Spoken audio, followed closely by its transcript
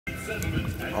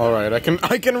All right, I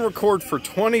can record for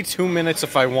 22 minutes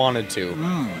if I wanted to.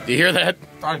 Do you hear that?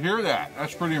 I hear that.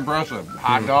 That's pretty impressive.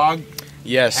 Hot dog.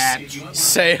 Yes. Hatch.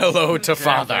 Say hello to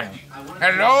Father.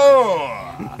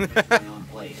 Hello.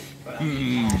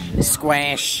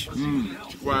 Squash.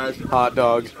 Squash. Hot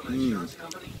dog.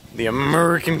 The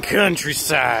American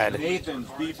countryside. Nathan's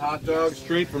beef hot dog,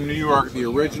 straight from New York. The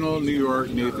original New York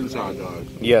Nathan's hot dog.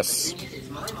 Yes.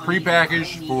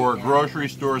 Pre-packaged for grocery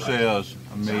store sales.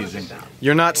 Amazing.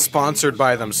 You're not sponsored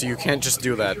by them, so you can't just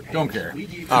do that. Don't care.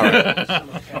 All right.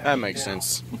 That makes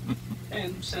sense.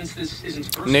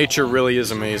 Nature really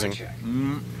is amazing.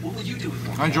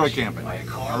 I enjoy camping.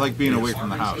 I like being away from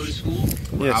the house.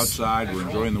 We're Yes. outside. We're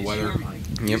enjoying the weather.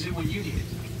 Yep.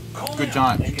 Good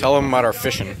time. Tell them about our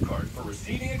fishing.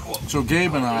 So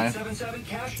Gabe and I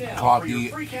caught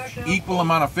the equal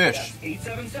amount of fish.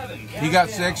 He got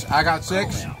 6, I got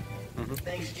 6.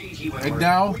 And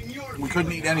now we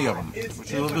couldn't eat any of them,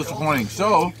 which is a little disappointing.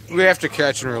 So We have to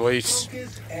catch and release.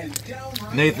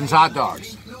 Nathan's hot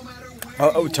dogs,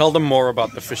 Tell them more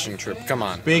about the fishing trip. Come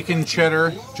on. bacon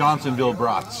cheddar Johnsonville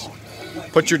brats.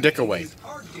 Put your dick away.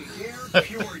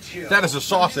 That is a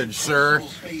sausage, sir.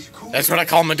 That's what I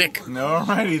call my dick.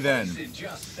 Alrighty then.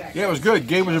 Yeah, it was good.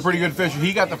 Gabe was a pretty good fisher.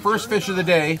 He got the first fish of the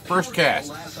day, first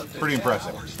cast. Pretty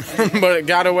impressive. But it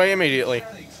got away immediately.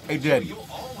 He did.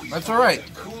 That's all right.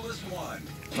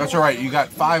 That's all right. You got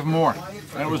 5 more,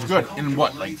 and it was good. In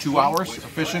what, like 2 hours of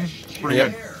fishing? Pretty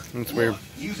Yep. good. That's weird.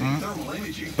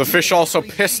 The fish also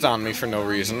pissed on me for no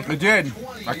reason. It did.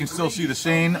 I can still see the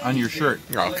stain on your shirt.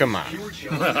 Oh, come on.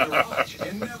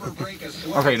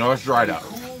 Okay, no, it's dried out.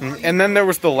 And then there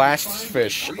was the last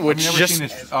fish, which I've never just... seen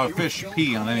a fish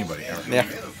pee on anybody. Yeah.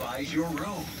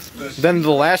 Then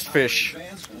the last fish,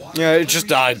 yeah, it just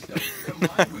died.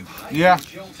 Yeah.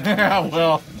 Yeah,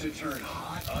 well,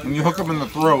 when you hook them in the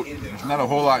throat, there's not a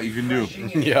whole lot you can do,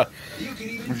 Yeah.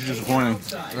 which is disappointing.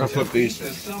 I'll flip these.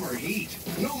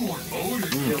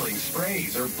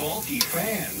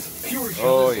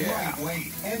 Oh, yeah.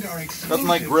 Nothing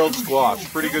like grilled squash.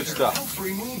 Pretty good stuff.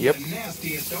 Yep.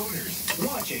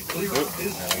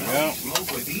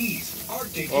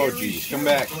 Oh, geez. Come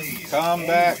back. Come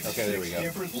back. Okay, there we go.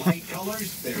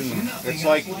 It's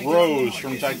like Rose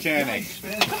from Titanic.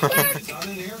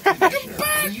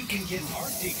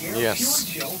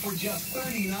 Yes.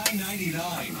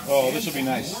 Oh, this will be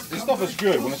nice. This stuff is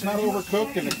good. When it's not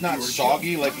overcooked and it's not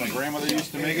soggy like my grandmother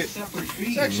used to make it,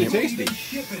 it's actually tasty.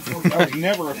 I was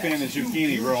never a fan of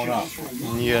zucchini growing up.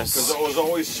 Because Yes. it was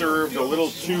always served a little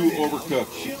too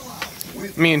overcooked.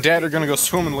 Me and Dad are gonna go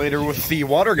swimming later with the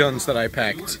water guns that I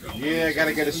packed. Yeah, I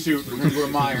gotta get a suit. We're gonna go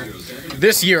to Meyer.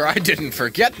 This year I didn't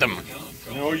forget them.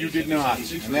 No, you did not.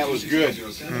 And that was good.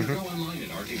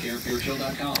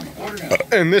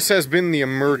 And this has been the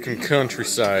American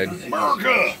countryside.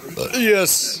 America!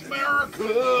 Yes.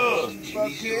 America!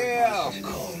 Fuck yeah!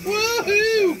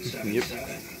 Woohoo! Yep.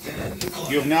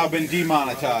 You have now been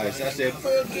demonetized. I said,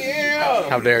 fuck yeah!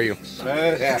 How dare you?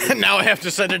 That happens. Now I have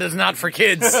to say it is not for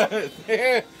kids.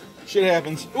 Shit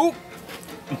happens. Oop!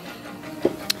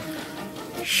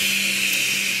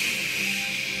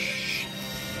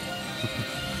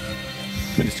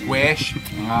 Bit of squish.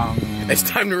 It's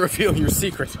time to reveal your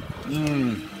secret.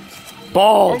 Oh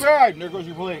Bald. God, there goes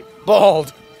your plate.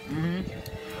 Bald.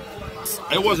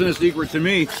 It wasn't a secret to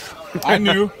me. I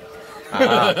knew.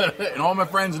 And all my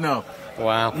friends know.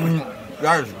 Wow.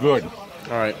 That is good.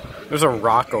 All right. There's a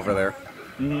rock over there.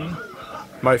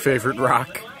 My favorite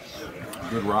rock.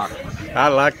 Good rock. I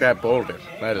like that boulder.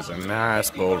 That is a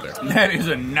nice boulder. That is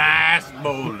a nice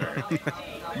boulder. You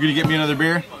gonna get me another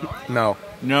beer? No.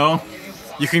 No.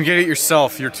 You can get it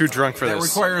yourself. You're too drunk for That this.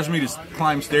 requires me to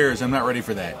climb stairs. I'm not ready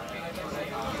for that.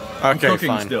 Okay, cooking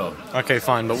fine. still. Okay,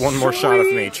 fine. But one more shot of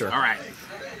nature. All right.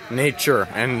 Nature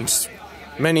and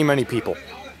many, many people.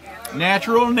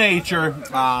 Natural nature.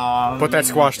 Put that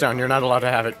squash down. You're not allowed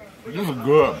to have it. This is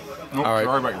good. Nope, All right.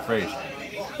 Sorry about your face.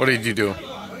 What did you do?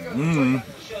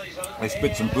 I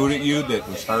spit some food at you that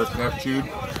was half chewed.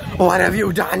 What have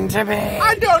you done to me?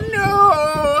 I don't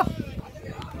know.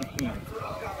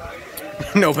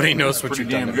 Nobody knows what Pretty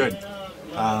you've done. damn to me. good.